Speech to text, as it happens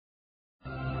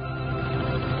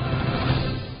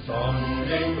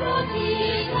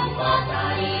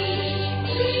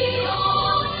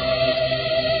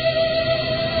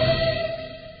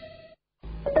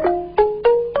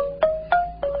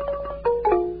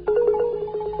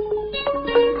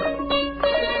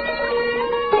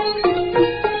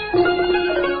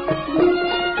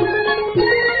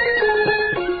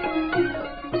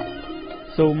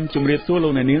សូមជម្រាបសួរលោ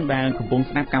កអ្នកនាងដែលកំពុង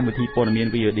ស្ដាប់កម្មវិធីព័ត៌មាន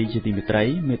VOD ជាទីមេត្រី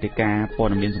មេតិកាព័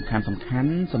ត៌មានសំខាន់ៗ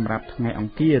សម្រាប់ថ្ងៃអ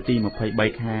ង្គារទី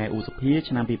23ខែឧសភា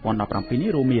ឆ្នាំ2017នេះ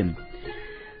រួមមាន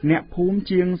អ្នកភូមិ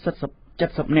ជាង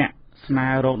70នាក់ស្នើ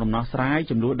រកដំណោះស្រាយ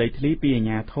ចំនួនដីធ្លីពីអាជ្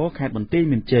ញាធរខេត្តបន្ទាយ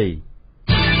មានជ័យ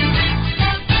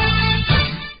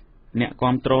អ្នក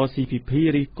គាំទ្រ CPP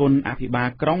រិះគន់អភិបាល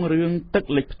ក្រុងរឿងទឹក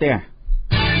លិចផ្ទះ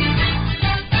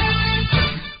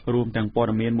រួមទាំងព័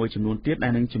ត៌មានមួយចំនួនទៀតដែ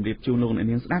លនឹងជម្រាបជូនលោកអ្នក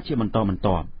នាងស្ដាប់ជាបន្តបន្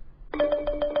ទាប់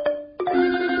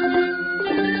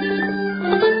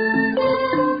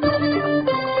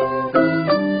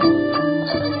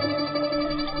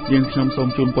យើងខ្ញុំសូម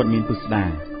ជូនព័ត៌មានពិស្ដា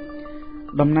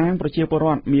តំណាងប្រជាពលរ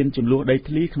ដ្ឋមានចំនួនដី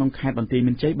ធ្លីក្នុងខេត្តបន្ទាយ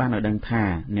មានជ័យបានឲ្យដឹងថា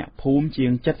អ្នកភូមិជា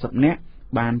ង70នាក់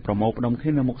បានប្រមូលផ្ដុំគ្នា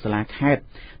នៅមុខសាលាខេត្ត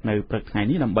នៅព្រឹកថ្ងៃ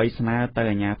នេះដើម្បីស្នើទៅ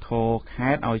អាជ្ញាធរខេ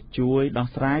ត្តឲ្យជួយដោះ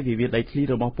ស្រាយវិវាទដីធ្លី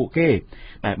របស់ពួកគេ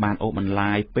ដែលបានអូសបន្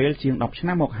លាយពេលជាង10ឆ្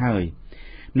នាំមកហើយ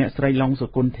អ្នកស្រីឡុងសុ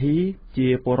គន្ធីជា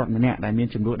ពលរដ្ឋម្នាក់ដែលមាន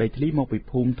ចំនួនដីធ្លីមកពី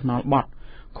ភូមិថ្នល់បត់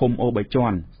ឃុំអូ3ជា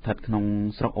ន់ស្ថិតក្នុង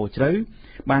ស្រុកអូជ្រៅ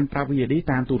បានប្រាប់ VOD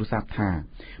តាមទូរស័ព្ទថា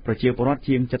ប្រជាពលរដ្ឋ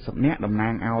ជាង70នាក់តំណា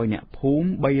ងឲ្យអ្នកភូមិ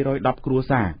310គ្រួ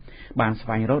សារបានស្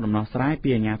វែងរកដំណោះស្រាយពី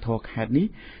អាជ្ញាធរខេត្តនេះ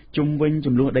ជុំវិញ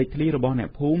ចំនួនដីធ្លីរបស់អ្នក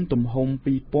ភូមិទំហំ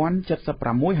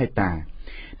2076ហិកតា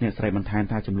អ្នកស្រីបន្ថែម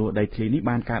ថាចំនួនដីធ្លីនេះ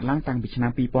បានកើតឡើងតាំងពីឆ្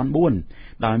នាំ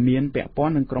2004ដោយមានពាក់ព័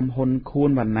ន្ធនឹងក្រុមហ៊ុនខួន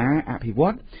វណ្ណាអភិវ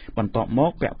ឌ្ឍបន្ទាប់ម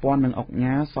កពាក់ព័ន្ធនឹងអង្គ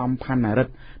ការសំផាន់ណារិទ្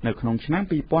ធនៅក្នុងឆ្នាំ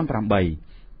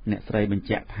2008អ្នកស្រីបញ្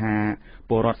ជាក់ថា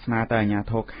ពលរដ្ឋស្នើទៅអាជ្ញា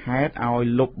ធរខេត្តឲ្យ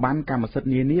លុបបានកម្មសិទ្ធិ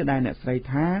នានាដែលអ្នកស្រី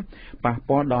ថាប៉ះ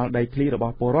ពាល់ដល់ដីធ្លីរប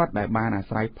ស់ពលរដ្ឋដែលបានអា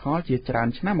ស្រ័យផលជាច្រើន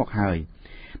ឆ្នាំមកហើយ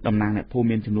តំណាងអ្នកភូមិ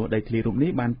មានចំនួនដីធ្លីរូប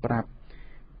នេះបានប្រាប់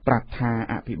ថា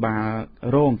អភិបាល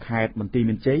រងខេត្តបន្ទាយ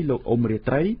មានជ័យលោកអ៊ុំរា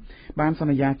ត្រីបានស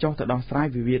ន្យាចុះទៅដោះស្រាយ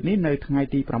វិវាទនេះនៅថ្ងៃ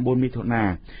ទី9មិថុនា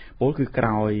ពលគឺក្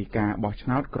រោយការបោះឆ្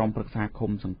នោតក្រុមប្រឹក្សា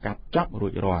ឃុំសង្កាត់ចប់រួ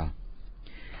ចរាល់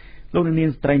លោកនាង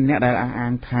ស្ត្រីម្នាក់ដែលអះអា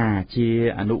ងថាជា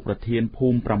អនុប្រធានភូ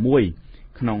មិ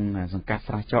6ក្នុងសង្កាត់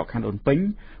ស្រះចកខណ្ឌអូនពេញ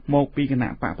មកពីគណៈ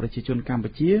បកប្រជាជនកម្ពុ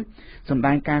ជាសម្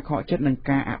ដែងការខកចិត្តនឹង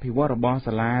ការអភិវឌ្ឍរបស់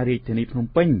សាលារាជធានីភ្នំ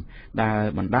ពេញដែល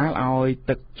បណ្ដាលឲ្យ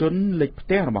ទឹកជន់លិចផ្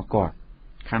ទះរបស់គាត់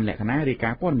ខណ្ឌលក្ខណៈរាយកា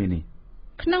រណ៍ព័ត៌មាននេះ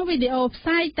ក្នុងវីដេអូផ្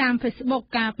សាយតាម Facebook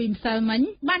កាលពីម្សិលមិញ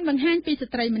បានបង្ហាញពីស្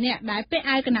ត្រីម្នាក់ដែលពាក់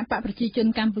អាវគណៈបកប្រជាជន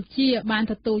កម្ពុជាបាន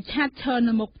ទទួលឆាតឈរ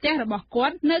នៅមុខផ្ទះរបស់គា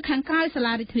ត់នៅខាងក្រោយសា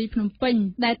លារាជធានីភ្នំពេញ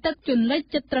ដែលទឹកជន់លិច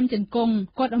ជិតត្រឹមជង្គង់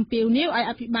គាត់អំពាវនាវឲ្យ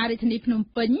អភិបាលរាជធានីភ្នំ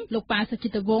ពេញលោកប៉ាសុចិ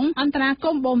ត្តវង្សអន្តរាគ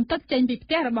មន៍បូមទឹកចេញពីផ្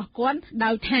ទះរបស់គាត់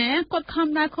ដោយថាគាត់ខំ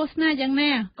ដើរឃោសនាយ៉ាង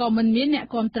ណាក៏មិនមានអ្នក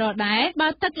គាំទ្រដែរបើ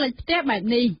ទឹកលិចផ្ទះបែប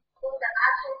នេះ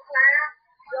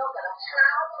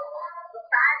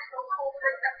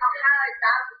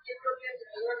តាមជាជនមានជំ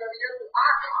នឿនៅយើងអ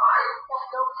ត់ខ្ញុំ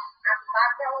យកអាបា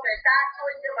ត់ចូលតែការជួ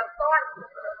យយើងមិនទាន់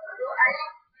ព្រោះអី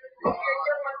ជាជ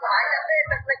នមិនស្អាតទេ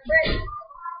ទឹកលិចពេក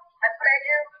ហើយប្រែ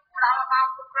យើងដល់មក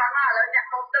គ្រប់គ្រាន់ហើយឥឡូវអ្នក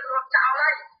កុំទឹករត់ចោលហើ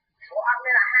យព្រោះអត់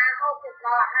មានអាហារហូបគឺដ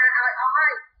ល់អាហារឲ្យអស់ហើ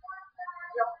យ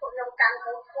ខ្ញុំកាន់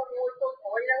កូនឈុំមួយទុំព្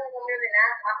រួយហ្នឹងខ្ញុំមានឯណា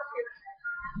អត់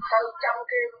ទៅចាំ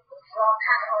គេរក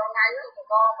ខាត់រងថ្ងៃហ្នឹង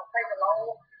ក៏20គីឡូ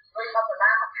វិញមកបណ្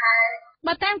ដាខែ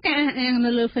បើតាមការអះអាងនៅ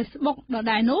លើ Facebook ដ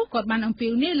ដែលនោះគាត់បានអំពា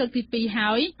វនាវលើកទី2ហើ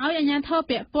យឲ្យអាជ្ញាធរ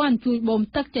ពាក់ព័ន្ធជួយបូម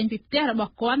ទឹកចេញពីផ្ទះរប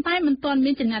ស់គាត់តែមិនទាន់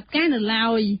មានចំណាត់ការនៅឡើ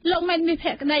យលោកមេតមាសភ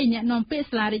ក្តីអ្នកនាំពាក្យ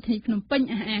សាលារាជធានីភ្នំពេញ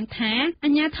អះអាងថាអា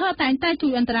ជ្ញាធរតែងតែជួ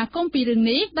យអន្តរាគមន៍ពីរឿង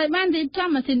នេះដោយបានរៀបចំ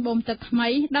ម៉ាស៊ីនបូមទឹកថ្មី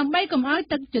ដើម្បីកុំឲ្យ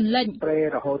ទឹកជន់លិចព្រែ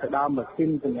រហូតដល់ម៉ាស៊ីន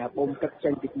សម្រាប់បូមទឹកចេ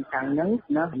ញពីទីតាំងហ្នឹង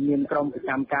ណាមានក្រុមប្រ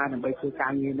ចាំការដើម្បីធ្វើកា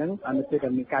រងារហ្នឹងនៅពេលដែ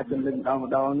លមានការជន់លិចម្ដង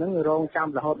ហ្នឹងរងចាំ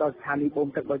រហូតដល់ស្ថានីយ៍បូម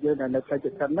ទឹករបស់យើងនៅផ្លូវចិ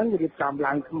ត្តហ្នឹងរៀបចំ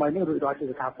ឡើងថ្មីនេះរួចរាល់ជា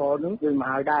ស្ថាពរនឹងយើងម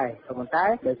កឲ្យដែរប៉ុន្តែ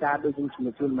ដោយសារដូចយើងជំ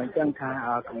នួយមិនអញ្ចឹងថា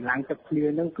កម្លាំងទឹកភ្លៀង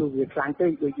ហ្នឹងគឺវាខ្លាំងពេ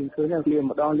កដូចយើងឃើញហ្នឹងភ្លៀង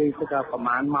ម្ដងលេងទឹកប្រ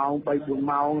ហែលម៉ោង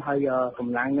 3-4 ម៉ោងហើយក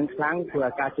ម្លាំងហ្នឹងខ្លាំងធ្វើឲ្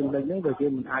យការជំរុញហ្នឹងដូចយើ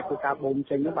ងមិនអាចធ្វើការបូម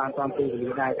ចេញបានតាមពេលវេ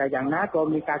លាដែរតែយ៉ាងណាក៏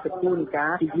មានការគិតគូរនឹងកា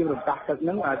រព្យាយាមរំដោះទឹកហ្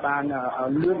នឹងឲ្យបាន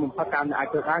លឿនបំផុតតាមដែលអាច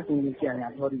ធ្វើបានគឺមានជាអាជ្ញា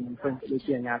ធរទីមិនពេញដូច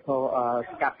ជាអាជ្ញាធរ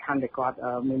ស្កាត់ខណ្ឌដែលគាត់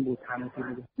មានមូលដ្ឋានទី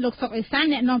នេះលោកសុកអេសាន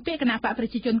អ្នកនាំពាក្យគណៈបកប្រ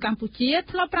ជាជនកម្ពុជា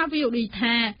ធ្លាប់ប្រាប់ VOD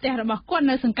ថាផ្ទះរបស់ គាត់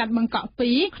នៅសង្កាត់បង្កក់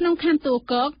2ក្នុងខណ្ឌទួល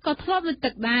គោកក៏ធ្លាប់លិច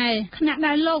ទឹកដែរខណៈ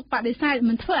ដែលលោកបដិសេធ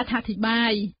មិនធ្វើអត្ថាធិប្បា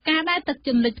យការដែលទឹកជ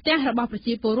ន់លិចផ្ទះរបស់ប្រ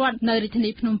ជាពលរដ្ឋនៅរាជធា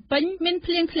នីភ្នំពេញមាន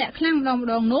ភ្លៀងធ្លាក់ខ្លាំងម្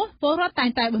ដងនោះពលរដ្ឋតែង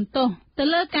តែបន្ទោសទៅ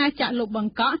លើការចាក់លុបប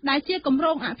ង្កក់ដែលជាគម្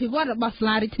រោងអភិវឌ្ឍរបស់សា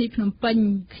លារាជធានីភ្នំពេញ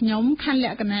ខ្ញុំខណ្ឌល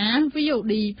ក្ខណា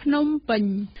VOD ភ្នំពេញ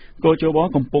គោចប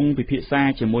កំពុងពិភាក្សា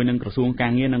ជាមួយនឹងក្រសួងកា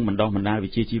រងារនិងបណ្ដុះបណ្ដាលវិ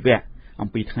ជ្ជាជីវៈអំ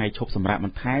ពីថ្ងៃឈប់សម្រាកប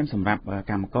ន្ថែមសម្រាប់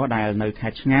កម្មករដែលនៅខេ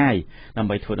ត្តឆ្ងាយដើម្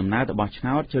បីធ្វើដំណើរទៅបោះឆ្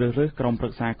នោតជ្រើសរើសក្រុមប្រឹ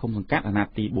ក្សាគុំសង្កាត់អាណត្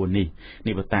តិទី4នេះ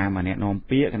នេះបើតាមអ្នកនាំ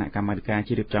ពាក្យគណៈកម្មាធិការ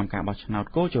ជ្រៀបចំការបោះឆ្នោត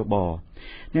គោចប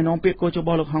អ្នកនាំពាក្យគោចប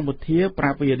លោកហងបុធាប្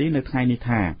រាប់ VOD នៅថ្ងៃនេះ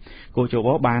ថាគោចប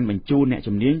បានបញ្ជូនអ្នក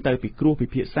ជំនាញទៅពិគ្រោះពិ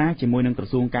ភាក្សាជាមួយនឹងក្រ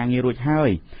សួងការងាររួចហើយ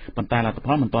ប៉ុន្តែលទ្ធផ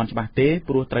លមិនទាន់ច្បាស់ទេ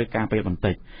ព្រោះត្រូវការពេលបន្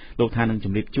តិចលោកថានឹងជ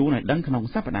ម្រាបជូនឲ្យដឹងក្នុង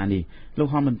សប្តាហ៍នេះលោក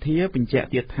ហងបុធាបញ្ជាក់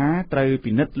ទៀតថាត្រូវ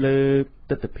ពិនិត្យលើ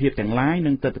ទស្សនវិជ្ជាទាំងឡាយ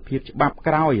និងទស្សនវិជ្ជាច្បាប់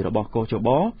ក្រោយរបស់គោចប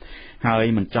ហើយ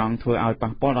មិនចង់ធ្វើឲ្យ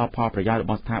ប៉ះពាល់ដល់ផលប្រយោជន៍រ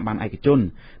បស់ស្ថាប័នឯកជន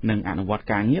និងអនុវត្ត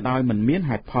ការងារដោយមិនមាន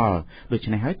ហេតុផលដូច្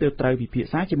នេះហើយទើបត្រូវពិភា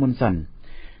ក្សាជាមុនសិន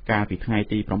កាលពីថ្ងៃ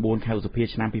ទី9ខែឧសភា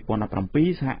ឆ្នាំ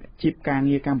2017សហជីពការ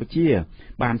ងារកម្ពុជា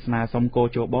បានស្នើសុំគោ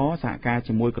ចបសហការ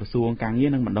ជាមួយក្រសួងការងារ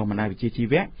និងបណ្ដុះបណ្ដាលវិជ្ជាជី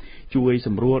វៈជួយស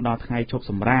ម្រួលដល់ថ្ងៃឈប់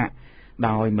សម្រាក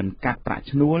ដោយមិនកាត់ប្រាក់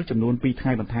ឈ្នួលចំនួន2ថ្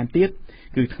ងៃបន្ថែមទៀត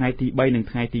គឺថ្ងៃទី3និង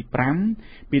ថ្ងៃទី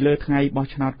5ពីលើថ្ងៃបោះ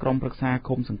ឆ្នោតក្រុមប្រឹក្សា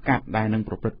ឃុំសង្កាត់ដែលនឹង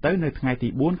ប្រព្រឹត្តទៅនៅថ្ងៃទី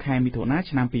4ខែមិថុនា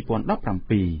ឆ្នាំ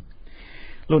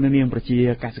2017លោកអ្នកនាងប្រជា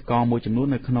កសិករមួយចំនួន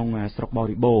នៅក្នុងស្រុកប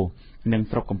រិបូរនិង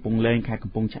ស្រុកកំពង់លែងខេត្ត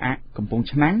កំពង់ឆ្អាកកំពង់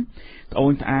ឆ្នាំងត្អូ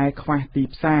ញត្អែខ្វះទី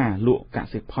ផ្សារលក់ក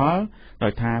សិផលដោ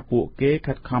យថាពួកគេ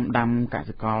ខិតខំដាំក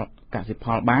សិផ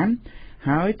លបាន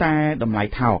ហើយតែតម្លៃ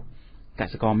ថោកក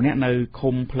សិករម្នាក់នៅ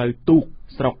ឃុំផ្លូវទូក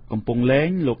ស្រុកកំពង់លែង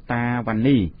លោកតាវ៉ា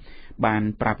នីបាន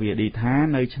ប្រាប់ VOD ថា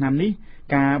នៅឆ្នាំនេះ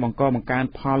ការបង្កើន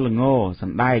ផលល្ងស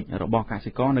ណ្ដែករបស់ក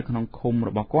សិករនៅក្នុងឃុំរ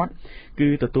បស់គាត់គឺ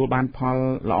ទទួលបានផល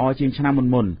ល្អជាងឆ្នាំមុន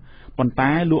ប៉ុន្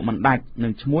តែលក់មិនដាច់នឹ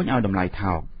ងឈ្មួញឲ្យតម្លៃ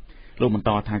ថោកលោកបន្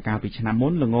តថាកាលពីឆ្នាំមុ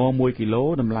នល្ង1គីឡូ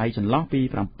តម្លៃចន្លោះពី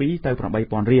7ទៅ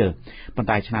8,000រៀលប៉ុន្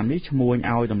តែឆ្នាំនេះឈ្មួញ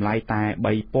ឲ្យតម្លៃតែ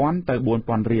3,000ទៅ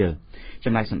4,000រៀល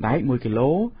ចំណែកសណ្ដែក1គី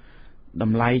ឡូត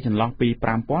ម្លៃចន្លោះពី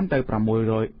5,000ទៅ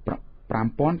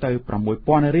6,000ទៅ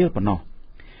6,000រៀលប៉ុណ្ណោះ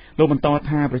លោកបន្ត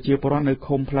ថាប្រជាពលរដ្ឋនៅ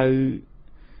ឃុំផ្លូវ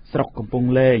ស្រុកកំពង់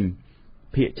លែង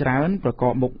ភាគច្រើនប្រក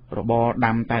បមុខរបរ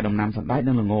ដាំតែដំណាំសណ្ដែក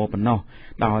និងល្ងប៉ុណ្ណោះ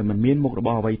ដោយមិនមានមុខរប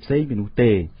រអ្វីផ្សេងពីនោះ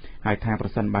ទេហើយថាប្រ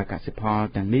សិនបើកសិផល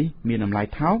ទាំងនេះមានតម្លៃ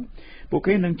ថោកពួក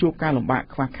គេនឹងជួបការលំបាក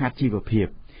ខ្វះខាតជីវភាព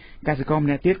កសិករម្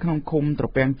នាក់ទៀតក្នុងឃុំត្រ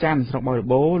ពាំងច័ន្ទស្រុកបរិ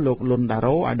បូរលោកលុនដា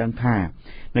រ៉ូឲ្យដឹងថា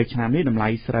នៅឆ្នាំនេះតម្លៃ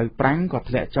ស្រូវប្រាំងក៏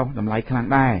ធ្លាក់ចុះតម្លៃខ្លាំង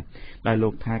ដែរដោយលោ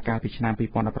កថាកាលពីឆ្នាំ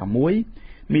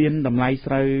2016មានតម្លៃ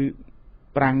ស្រូវ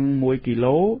ប្រាំង1គី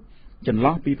ឡូចន្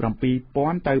លោះពី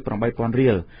7,000ទៅ8,000រៀ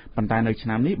លប៉ុន្តែនៅឆ្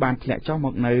នាំនេះបានធ្លាក់ចុះម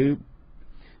កនៅ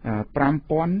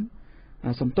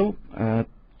5,000សំទោស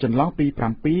ចន្លោះពី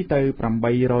7ទៅ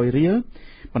800រៀល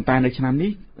ប៉ុន្តែនៅឆ្នាំ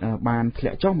នេះបានធ្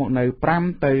លាក់ចុះមកនៅ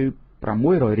5ទៅ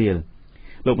600រៀល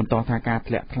លោកបន្តថាការ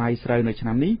ធ្លាក់ថ្លៃស្រូវនៅឆ្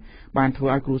នាំនេះបានធ្វើ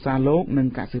ឲ្យគ្រួសារលោកនិង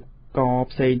កសិករ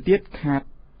ផ្សេងទៀតខាត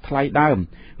ថ្លៃដើម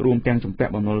រួមទាំងជំពា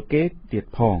ក់បំណុលគេទៀត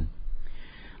ផង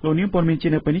លោកនាងព័ត៌មានជា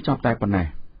នៅពេលនេះចប់តែប៉ុណ្ណេះ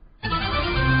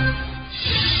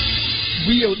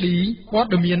VOD ព័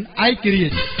ត៌មានឯករា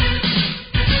ជ្យ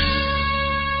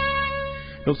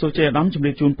លោកសូជេអាដាមជម្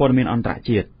រាបជូនព័ត៌មានអន្តរ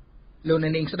ជាតិលោកអ្ន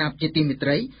កនាងស្ដាប់ជាទីមេត្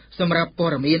រីសម្រាប់ព័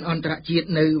ត៌មានអន្តរជាតិ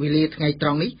នៅវេលាថ្ងៃត្រ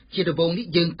ង់នេះជាដំបូងនេះ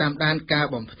យើងតាមដានការ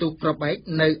បំផ្ទុះគ្រាប់បែក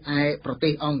នៅឯប្រទេ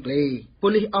សអង់គ្លេសប៉ូ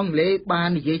លីសអង់គ្លេសបាន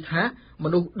និយាយថាម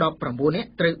នុស្ស19នាក់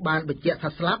ត្រូវបានបញ្ជាក់ថា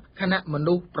ស្លាប់ខណៈម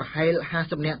នុស្សប្រហែល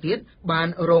50នាក់ទៀតបាន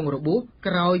រងរបួស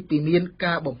ក្រោយពីមាន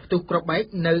ការបំផ្ទុះគ្រាប់បែក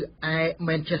នៅឯ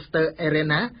Manchester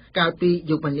Arena កាលពី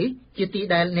យប់មិញនេះជាទី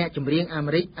ដែលអ្នកចម្រៀងអា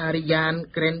មេរិក Ariana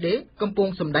Grande កំពុង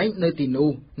សម្ដែងនៅទី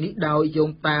នោះនេះដោយយោ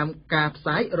ងតាមការផ្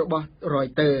សាយរបស់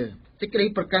Reuters សេចក្តី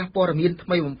ប្រកាសព័ត៌មានថ្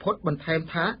មីបំផុតបន្ថែម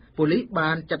ថាប៉ូលីស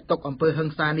បានចាត់ទុកអំពើហិ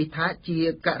ង្សានេះថាជា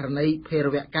ករណីភេរ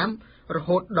វកម្មរ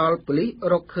ហូតដល់ប៉ូលីស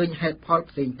រកឃើញហេតុផល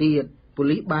ផ្សេងទៀតប៉ូ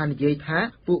លីសបាននិយាយថា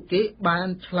ពួកគេបាន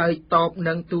ឆ្លើយតប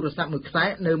នឹងទូរស័ព្ទមួយខ្សែ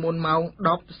នៅមុនម៉ោង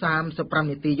 10:35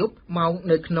 នាទីយប់ម៉ោង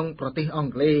នៅក្នុងប្រទេសអ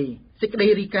ង់គ្លេសសេចក្តី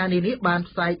រាយការណ៍នេះបាន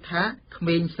ផ្សាយថាក្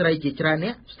មេងស្រីជាច្រើនអ្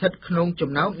នកស្ថិតក្នុងចំ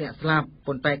ណោមអ្នកស្លាប់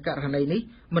ប៉ុន្តែករណីនេះ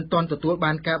មិនទាន់ទទួល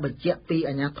បានការបញ្ជាក់ពី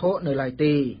អាជ្ញាធរនៅឡើយ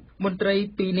ទេមន្ត្រី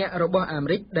2នាក់របស់អាមេ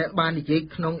រិកដែលបាននិយាយ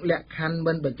ក្នុងលក្ខខណ្ឌ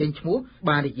មិនបញ្ចេញឈ្មោះ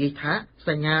បាននិយាយថាស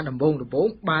ញ្ញាដំបូង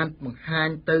បានបង្ហាញ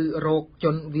ទៅរកជ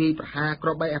នវាយប្រហារគ្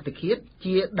រាប់បែកអត្តឃាត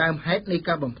ជាដើមហេតុនៃ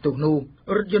ការបំផ្ទុះនោះ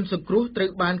រថយន្តសង្គ្រោះត្រូវ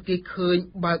បានគេឃើញ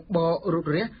បើកបររ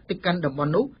ត់រះទៅកាន់តំប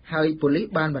ន់នោះហើយប៉ូលីស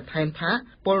បានបន្ថែមថា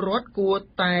ពលរដ្ឋគួរ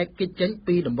តែគេចចេញ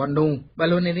ពីតំបន់នោះបើ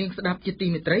លោកអ្នកនាងស្ដាប់ជាទី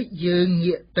មេត្រីយើង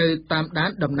ងាកទៅតាមដាន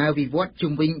ដំណើរវិវត្ត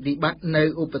ជុំវិញវិបត្តិនៅ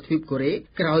ឧបទ្វីបកូរ៉េ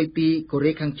ក្រោយពីកូ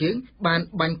រ៉េខាងជើងបាន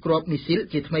បាញ់គ្រាប់មីស៊ីល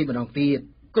ជាថ្មីម្ដងទៀត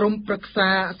ក្រុមប្រឹក្សា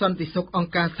សន្តិសុខអង្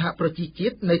គការសហប្រជាជា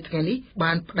តិនៅថ្ងៃនេះ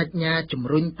បានបដិញ្ញាជំ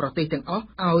រុញប្រទេសទាំងអស់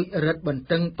ឲ្យរឹតបន្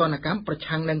តឹងទណ្ឌកម្មប្រ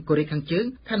ឆាំងនឹងកូរ៉េខាងជើង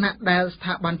ខណៈដែលស្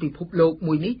ថាប័នពិភពលោក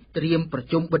មួយនេះត្រៀមប្រ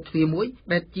ជុំបិទទ្វារមួយ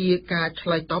ដែលជាការឆ្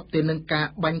លើយតបទៅនឹងការ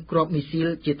បាញ់គ្រាប់មីស៊ីល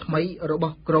ជាថ្មីរប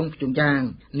ស់ក្រុងព្យុងយ៉ាង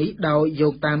នេះដោយយោ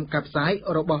ងតាមការផ្សាយ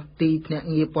របស់ទីភ្នាក់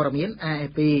ងារព័ត៌មាន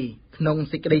AFPក្នុង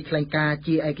សេចក្តីថ្លែងការណ៍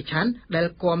ជាឯកច្ឆន្ទដែល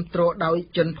គាំទ្រដោយ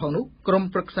ចិនផងនោះក្រុម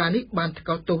ប្រឹក្សានេះបានថ្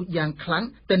កោលទោសយ៉ាងខ្លាំង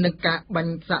ទៅនឹងការបា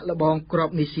ញ់សាកល្បងគ្រា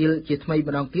ប់មីស៊ីលជាថ្មី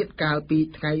ម្ដងទៀតកាលពី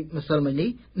ថ្ងៃម្សិលមិញនេះ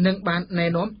និងបានណែ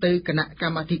នាំទៅគណៈក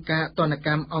ម្មាធិការទណ្ឌក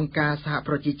ម្មអង្គការសហ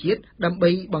ប្រជាជាតិដើម្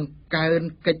បីបង្កើន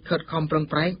កិច្ចខិតខំប្រឹង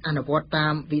ប្រែងអនុវត្តតា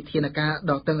មវិធានការ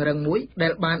ដ៏តឹងរ៉ឹងមួយដែ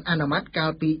លបានអនុម័តកា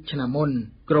លពីឆ្នាំមុន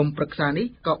ក្រុមប្រឹក្សានេះ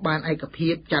ក៏បានឯកភា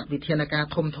ពចាត់វិធានការ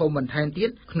ធំៗបន្ថែមទៀត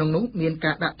ក្នុងនោះមាន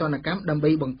ការដាក់ទណ្ឌកម្មដើម្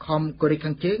បីបង្ខំកូរ៉េ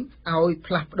ខាងជើងឲ្យ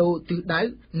ផ្លាស់ប្ដូរទិសដៅ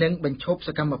និងបញ្ឈប់ស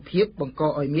កម្មភាពបង្ក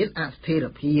ឲ្យមានអស្ថិរ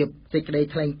ភាពសេចក្តី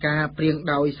ថ្លែងការណ៍ព្រៀង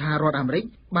ដោយសហរដ្ឋអាមេរិក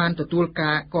បានទទួល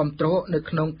ការគាំទ្រនៅ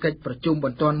ក្នុងកិច្ចប្រជុំប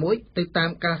ន្ទាន់មួយទៅតាម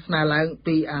ការស្នើឡើង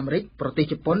ពីអាមេរិកប្រទេស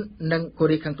ជប៉ុននិងកូ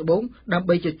រ៉េខាងត្បូងដើម្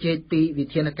បីជជែកពីវិ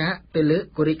ធានការទៅលើ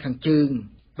កូរ៉េខាងជើង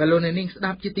បើលោកអ្នកនាងស្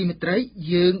ដាប់ជាទីមេត្រី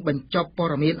យើងបញ្ចប់ព័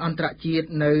ត៌មានអន្តរជាតិ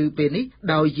នៅពេលនេះ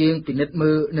ដោយយើងពិនិត្យ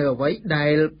មើលនៅអ្វីដែ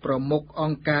លប្រមុខអ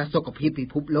ង្គការសុខភាពពិ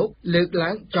ភពលោកលើកឡើ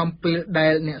ងចំពេលដែ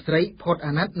លអ្នកស្រីផុត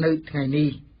អាណត្តិនៅថ្ងៃនេះ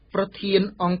ប្រធាន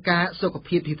អង្គការសុខ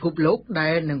ភាពពិភពលោក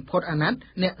ដែលនឹងផុតអាណត្តិ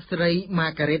អ្នកស្រី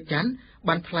Margaret Chan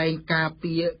បានថ្លែងការ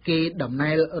ពីគេដំ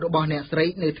ណែលរបស់អ្នកស្រី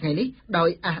នៅថ្ងៃនេះដោយ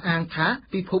អះអាងថា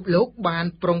ពិភពលោកបាន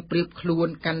ប្រុងប្រៀបខ្លួន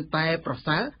កាន់តែប្រ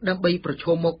សើរដើម្បីប្រឈ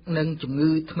មមុខនឹងជំ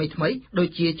ងឺថ្មីៗដូច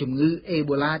ជាជំងឺអេ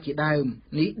បូឡាជាដើម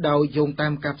នេះដោយយោងតា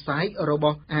មការផ្សាយរប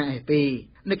ស់ AFP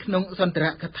នៅក្នុងសន្ទរ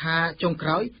កថាចុងក្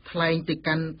រោយថ្លែងទៅ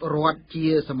កាន់រដ្ឋជា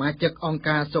សមាជិកអង្គ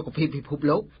ការសុខភាពពិភព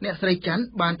លោកអ្នកស្រីច័ន្ទ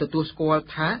បានទទួលស្គាល់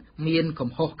ថាមានកំ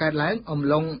ហុសកើតឡើងអំ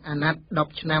ឡុងអាណត្តិ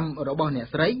10ឆ្នាំរបស់អ្នក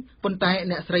ស្រីប៉ុន្តែ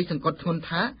អ្នកស្រីសង្កត់ធ្ងន់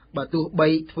ថាបើទោះបី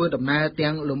ធ្វើដំណើរ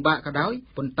ទាំងលំបាកក៏ដោយ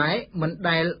ប៉ុន្តែមិន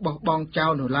ដែលបោះបង់ចោ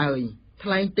លនោះឡើយថ្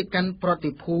លែងទៅកាន់ប្រ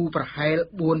តិភូប្រហែល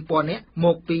 4000 នាក់ម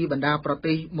កពីបណ្ដាប្រ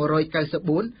ទេស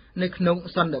194នៅក្នុង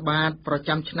សន្និបាតប្រ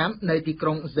ចាំឆ្នាំនៅទីក្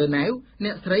រុងហ្សឺណែវអ្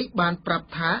នកស្រីបានប្រាប់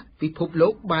ថាពិភពលោ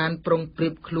កបានប្រុងប្រៀ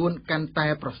បខ្លួនកាន់តែ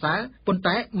ប្រសើរប៉ុន្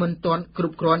តែមិនទាន់គ្រ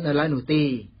ប់គ្រាន់នៅឡើយនោះទេ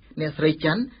អ្នកស្រី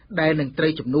ច័ន្ទដែលនឹងត្រូ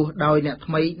វជំនួសដោយអ្នក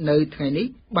ថ្មីនៅថ្ងៃនេះ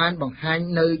បានបង្ហាញ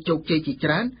នៅជោគជ័យជាច្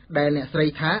រើនដែលអ្នកស្រី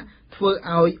ថាធ្វើ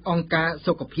ឲ្យអង្គការ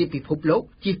សុខភាពពិភពលោក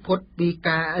ជៀសផុតពី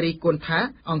ការរិះគន់ថា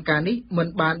អង្គការនេះមិន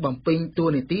បានបំពេញតួ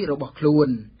នាទីរបស់ខ្លួន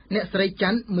អ្នកស្រីច័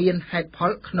ន្ទមានហេតុផ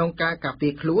លក្នុងការការពា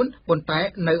រខ្លួនប៉ុន្តែ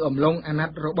នៅអំឡុងអាណ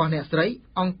ត្តិរបស់អ្នកស្រី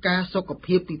អង្គការសុខ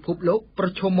ភាពពិភពលោកប្រ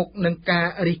ឈមមុខនឹងការ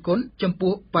រិះគន់ចំ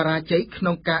ពោះបរាជ័យក្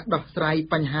នុងការដោះស្រាយ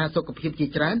បញ្ហាសុខភាពជា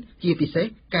ច្រើនជាពិសេស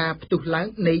ការផ្ទុះឡើង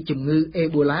នៃជំងឺអេ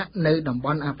បូឡានៅតំប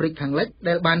ន់អាហ្វ្រិកខាងលិច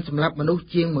ដែលបានសម្លាប់មនុស្ស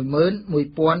ជាង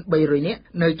 11,300 នាក់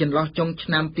នៅចន្លោះចុងឆ្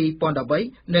នាំ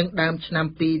2013និងដើមឆ្នាំ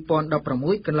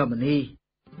2016កន្លងមកនេះ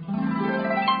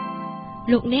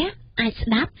លោកអ្នកអាចស្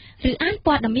ដាប់ឬអាន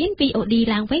ព័ត៌មាន VOD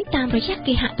ឡើងវិញតាមរយៈ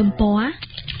គេហទំព័រ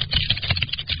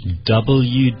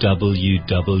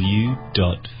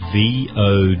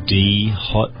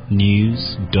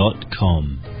www.vodhotnews.com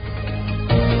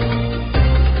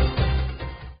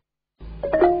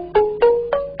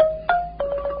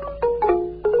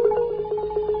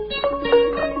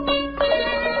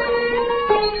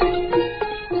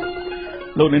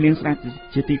លោកអ្នកនាងស្ដាប់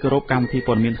ជាទីគោរពកម្មវិធី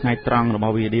ព័ត៌មានថ្ងៃត្រង់រប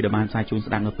ស់ VOD ដែលបានផ្សាយជូន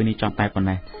ស្ដាប់នៅពេលនេះចប់តែប៉ុណ្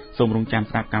ណេះសូមរងចាំ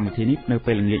ស្ដាប់កម្មវិធីនេះនៅ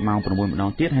ពេលល្ងាចម៉ោង 9 ម្ដ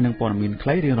ងទៀតហើយនឹងព័ត៌មានខ្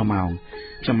លីរៀងរាល់ម៉ោង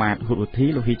ខ្ញុំបាទហុតវុធី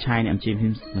លោកហ៊ីឆៃអ្នកអញ្ជើញហ៊ី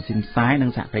មម៉ាស៊ីនផ្សាយនិង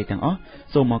សហការីទាំងអស់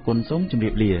សូមអរគុណសូមជម្រា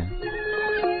បលា